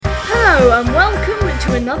Hello and welcome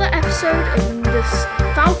to another episode of the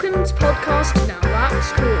Falcons podcast. Now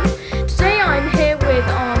that's cool. Today I'm here with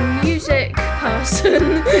our music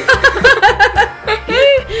person,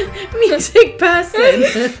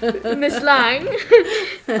 Miss Lang.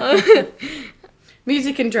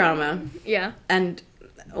 Music and drama. Yeah. And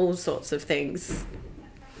all sorts of things.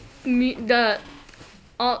 The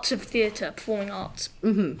arts of theatre, performing arts.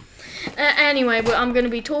 Mm-hmm. Anyway, I'm going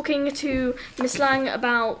to be talking to Miss Lang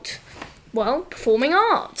about, well, performing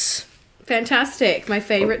arts. Fantastic. My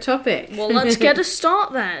favourite topic. Well, let's get a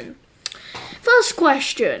start then. First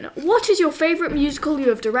question. What is your favourite musical you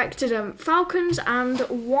have directed at Falcons and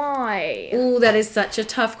why? Oh, that is such a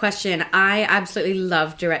tough question. I absolutely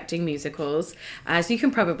love directing musicals. As you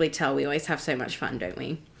can probably tell, we always have so much fun, don't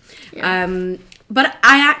we? Yeah. But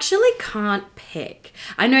I actually can't pick.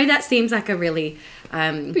 I know that seems like a really...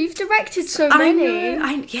 but you've directed so many.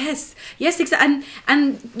 Yes, exactly.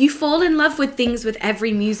 And you fall in love with things with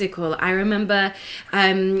every musical. I remember,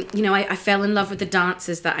 I fell in love with the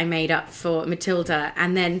dances that I made up for Matilda,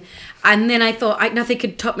 and then I thought nothing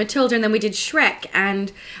could top Matilda, and then we did Shrek,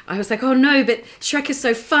 and I was like, oh no, but Shrek is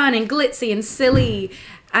so fun and glitzy and silly.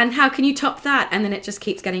 And how can you top that? And then it just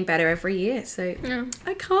keeps getting better every year. So yeah.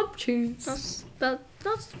 I can't choose.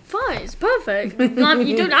 That's fine. It's perfect.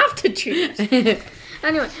 You don't have to choose.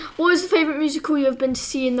 Anyway, what is the favourite musical you have been to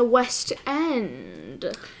see in the West End?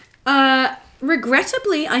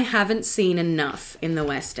 Regrettably, I haven't seen enough in the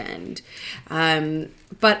West End.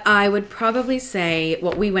 But I would probably say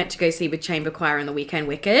what we went to go see with Chamber Choir on the weekend,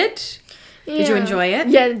 Wicked. Yeah. Did you enjoy it?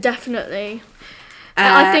 Yeah, definitely.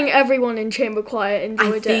 I think everyone in Chamber Choir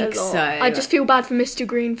enjoyed it a lot. So. I just feel bad for Mr.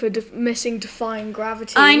 Green for missing Defying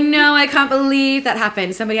Gravity. I know, I can't believe that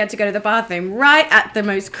happened. Somebody had to go to the bathroom right at the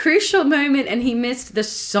most crucial moment and he missed the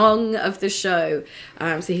song of the show.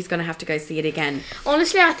 So he's going to have to go see it again.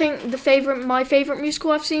 Honestly, I think my favourite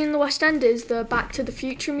musical I've seen in the West End is the Back to the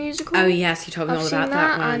Future musical. Oh yes, you told me all about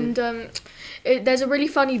that one. And there's a really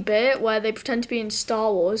funny bit where they pretend to be in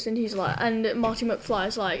Star Wars, and he's like, and Marty McFly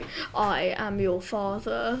is like, "I am your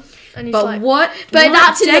father," and he's but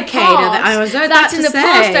that's in the past. That's in the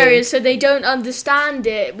past area, so they don't understand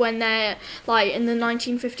it when they're like in the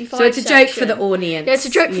 1955. So it's a joke for the audience. Yeah, it's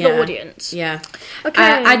a joke for the audience. Yeah. Okay.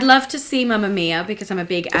 I'd love to see Mamma Mia because I'm a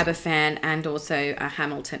big ABBA fan, and also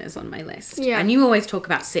Hamilton is on my list. Yeah. And you always talk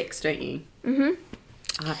about Six, don't you? Mhm.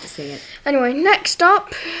 I'll have to see it. Anyway, next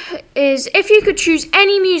up is if you could choose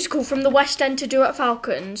any musical from the West End to do at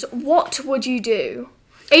Falcons, what would you do?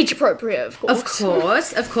 Age appropriate, of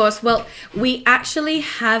course. Of course. Well, we actually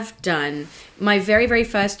have done my very, very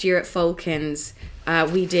first year at Falcons.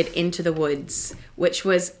 We did Into the Woods, which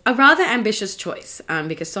was a rather ambitious choice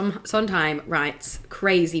because Sondheim writes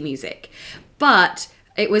crazy music, but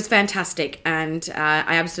it was fantastic, and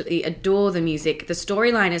I absolutely adore the music. The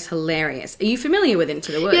storyline is hilarious. Are you familiar with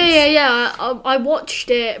Into the Woods? Yeah. I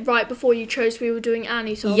watched it right before you chose we were doing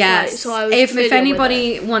Annie, so yes. I was if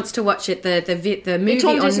anybody wants to watch it, the movie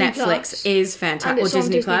on Disney Netflix Plus. Is fantastic, or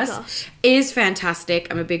Disney Plus is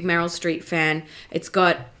fantastic. I'm a big Meryl Streep fan. It's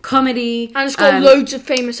got comedy, and it's got loads of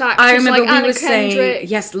famous actors. I remember like we Anna were Kendrick, saying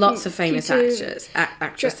yes, lots of famous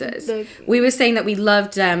actresses. We were saying that we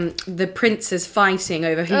loved the princes fighting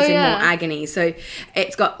over who's in more agony. So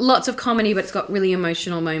it's got lots of comedy, but it's got really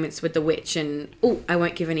emotional moments with the witch. And I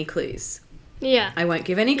won't give any clues. Yeah, I won't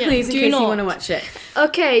give any clues in case you want to watch it.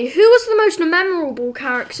 Okay, who was the most memorable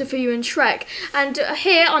character for you in Shrek? And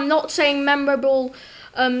here I'm not saying memorable,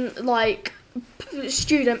 like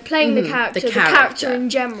student playing the character in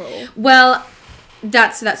general. Well,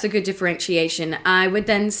 that's a good differentiation. I would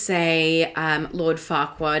then say Lord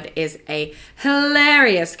Farquaad is a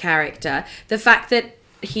hilarious character. The fact that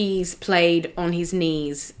he's played on his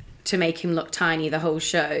knees to make him look tiny the whole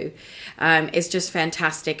show is just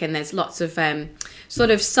fantastic, and there's lots of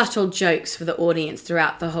sort of subtle jokes for the audience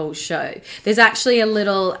throughout the whole show. There's actually a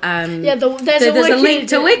little there's a link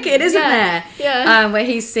to Wicked, isn't there? Yeah. Where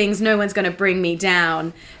he sings "No One's Gonna Bring Me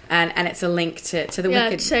Down," and it's a link to the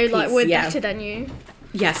Wicked. So piece. Like we're better than you.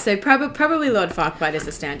 Yes, so probably Lord Farquaad is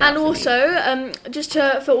a standout. And also, just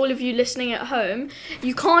for all of you listening at home,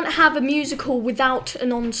 you can't have a musical without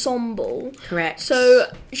an ensemble. Correct.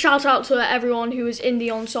 So shout out to everyone who was in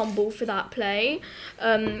the ensemble for that play.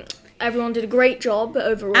 Everyone did a great job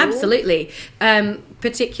overall. Absolutely.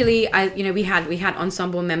 Particularly, we had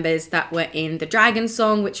ensemble members that were in the Dragon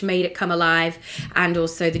Song, which made it come alive, and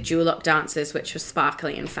also the Jewel Lock dancers, which was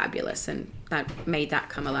sparkly and fabulous, and that made that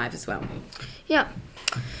come alive as well. Yeah.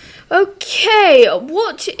 Okay,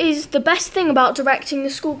 what is the best thing about directing the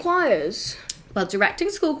school choirs? Well, directing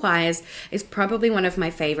school choirs is probably one of my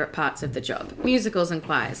favourite parts of the job. Musicals and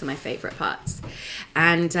choirs are my favourite parts.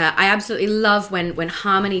 And I absolutely love when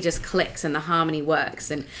harmony just clicks and the harmony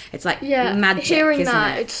works. And it's like magic, hearing isn't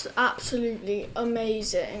that, it? it's absolutely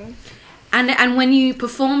amazing. And when you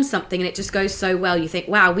perform something and it just goes so well, you think,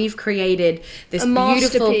 wow, we've created this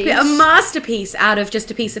beautiful masterpiece out of just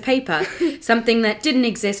a piece of paper. Something that didn't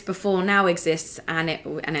exist before now exists, and it's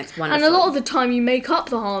wonderful. And a lot of the time you make up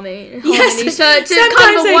the harmony. Yes, so it's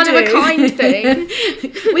kind of a one-of-a-kind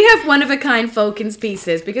thing. We have one-of-a-kind Falcons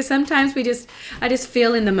pieces because sometimes I just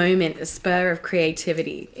feel in the moment a spur of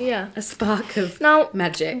creativity. Yeah. A spark of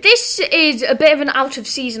magic. This is a bit of an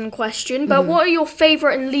out-of-season question, but what are your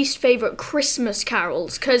favourite and least favourite Christmas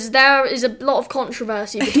carols? Because there is a lot of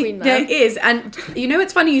controversy between them. There is, and you know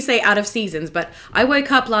it's funny you say out of seasons, but I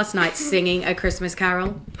woke up last night singing a Christmas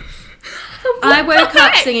carol. I woke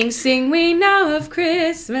up singing "Sing We Now of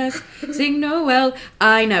Christmas, Sing Noel."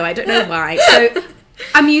 I know, I don't know why. So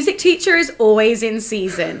a music teacher is always in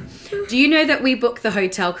season. Do you know that we book the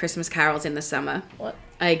hotel Christmas carols in the summer? What?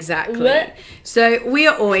 Exactly. What? So we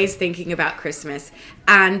are always thinking about Christmas.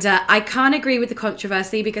 And I can't agree with the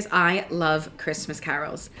controversy because I love Christmas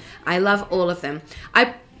carols. I love all of them.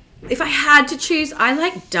 If I had to choose, I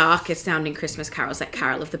like darker sounding Christmas carols like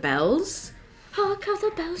Carol of the Bells. Hark how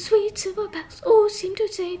the bells, sweet silver bells, all seem to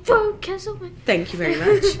say, throw cares away. Thank you very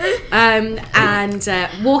much.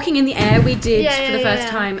 And Walking in the Air we did for the first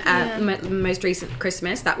time at the most recent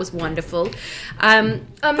Christmas. That was wonderful. But I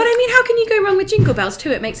mean, how can you go wrong with Jingle Bells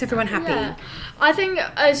too? It makes everyone happy. Yeah. I think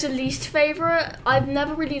as a least favourite, I've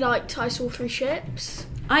never really liked I Saw Three Ships.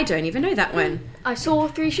 I don't even know that one. I saw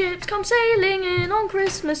three ships come sailing in on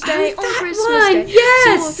Christmas Day. Oh, that one.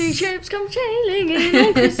 Yes. Saw three ships come sailing in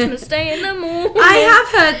on Christmas Day in the morning. I have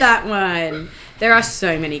heard that one. There are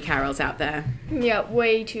so many carols out there. Yeah,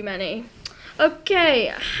 way too many.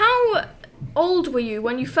 Okay, how old were you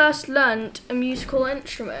when you first learnt a musical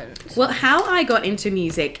instrument? Well, how I got into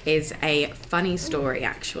music is a funny story,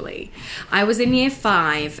 actually. I was in year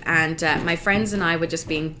 5 and my friends and I were just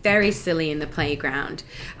being very silly in the playground,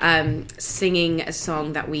 singing a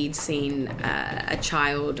song that we'd seen a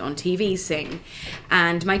child on TV sing.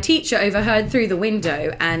 And my teacher overheard through the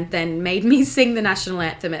window and then made me sing the national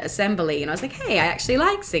anthem at assembly. And I was like, hey, I actually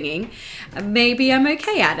like singing. Maybe I'm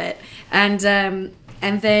okay at it.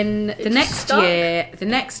 And then the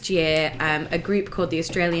next year, a group called the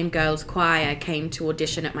Australian Girls Choir came to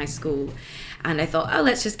audition at my school. And I thought, oh,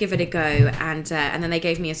 let's just give it a go. And then they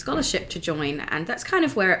gave me a scholarship to join. And that's kind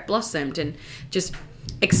of where it blossomed and just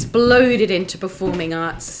exploded into performing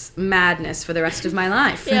arts madness for the rest of my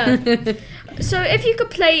life. Yeah. So if you could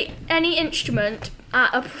play any instrument at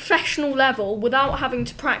a professional level without having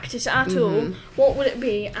to practice at all, what would it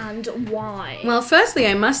be and why? Well, firstly,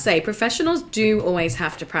 I must say professionals do always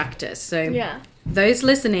have to practice. So those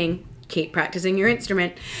listening, keep practicing your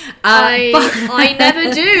instrument. I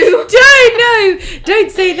never do.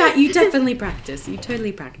 Don't say that. You definitely practice. You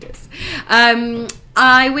totally practice.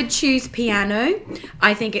 I would choose piano.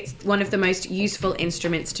 I think it's one of the most useful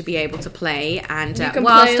instruments to be able to play. And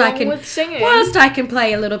whilst I can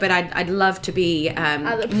play a little bit, I'd love to be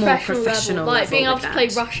more professional level, like being able to play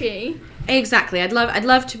Rushy. Exactly. I'd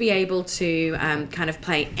love to be able to kind of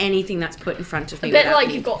play anything that's put in front of me. A bit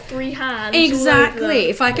like you've got 3 hands. Exactly.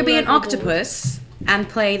 If I could be an octopus and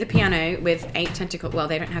play the piano with 8 tentacles, well,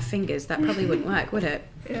 they don't have fingers. That probably wouldn't work, would it?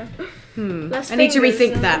 Yeah. I need to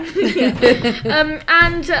rethink that.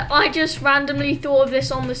 And I just randomly thought of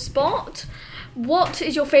this on the spot. What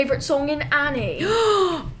is your favourite song in Annie?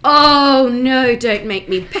 Oh no! Don't make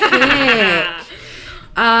me pick.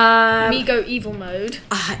 Me go evil mode.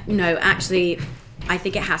 No, actually, I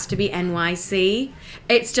think it has to be NYC.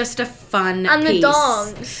 It's just a fun and piece. The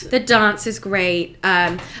dance. The dance is great.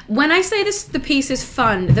 When I say this, the piece is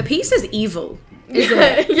fun. The piece is evil. Isn't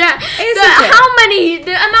it? Yeah.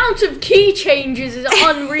 The amount of key changes is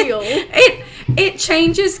unreal. It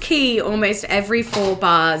changes key almost every 4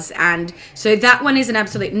 bars, and so that one is an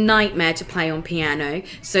absolute nightmare to play on piano.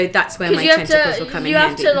 So that's where my tentacles will come in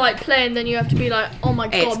handy. You have to like play, and then you have to be like, oh my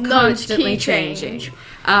god, it's constantly changing.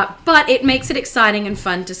 But it makes it exciting and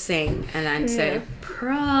fun to sing, and so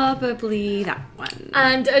probably that one.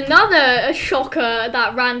 And another shocker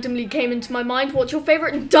that randomly came into my mind. What's your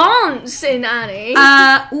favourite dance in Annie?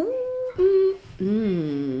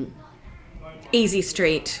 Easy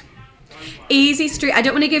Street. Easy Street. I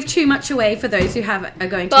don't want to give too much away for those who are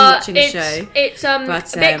going to be watching the show. It's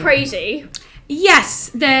a bit crazy.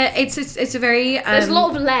 Yes, it's a very. There's a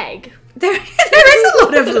lot of leg. There is a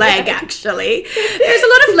lot of leg, actually. There's a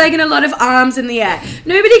lot of leg and a lot of arms in the air.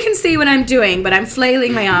 Nobody can see what I'm doing, but I'm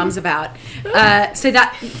flailing my arms about. So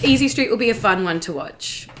that Easy Street will be a fun one to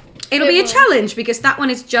watch. It'll be a challenge because that one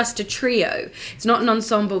is just a trio. It's not an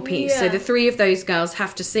ensemble piece. Yeah. So the three of those girls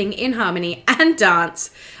have to sing in harmony and dance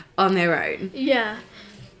on their own. Yeah.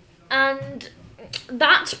 And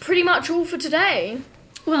that's pretty much all for today.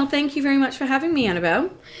 Well, thank you very much for having me,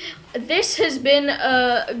 Annabelle. This has been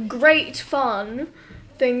a great fun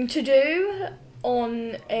thing to do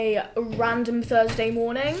on a random Thursday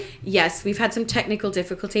morning. Yes, we've had some technical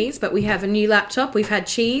difficulties, but we have a new laptop, we've had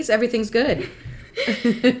cheese, everything's good.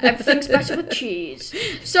 Everything's better with cheese.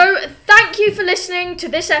 So, thank you for listening to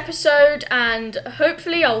this episode, and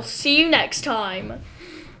hopefully I'll see you next time.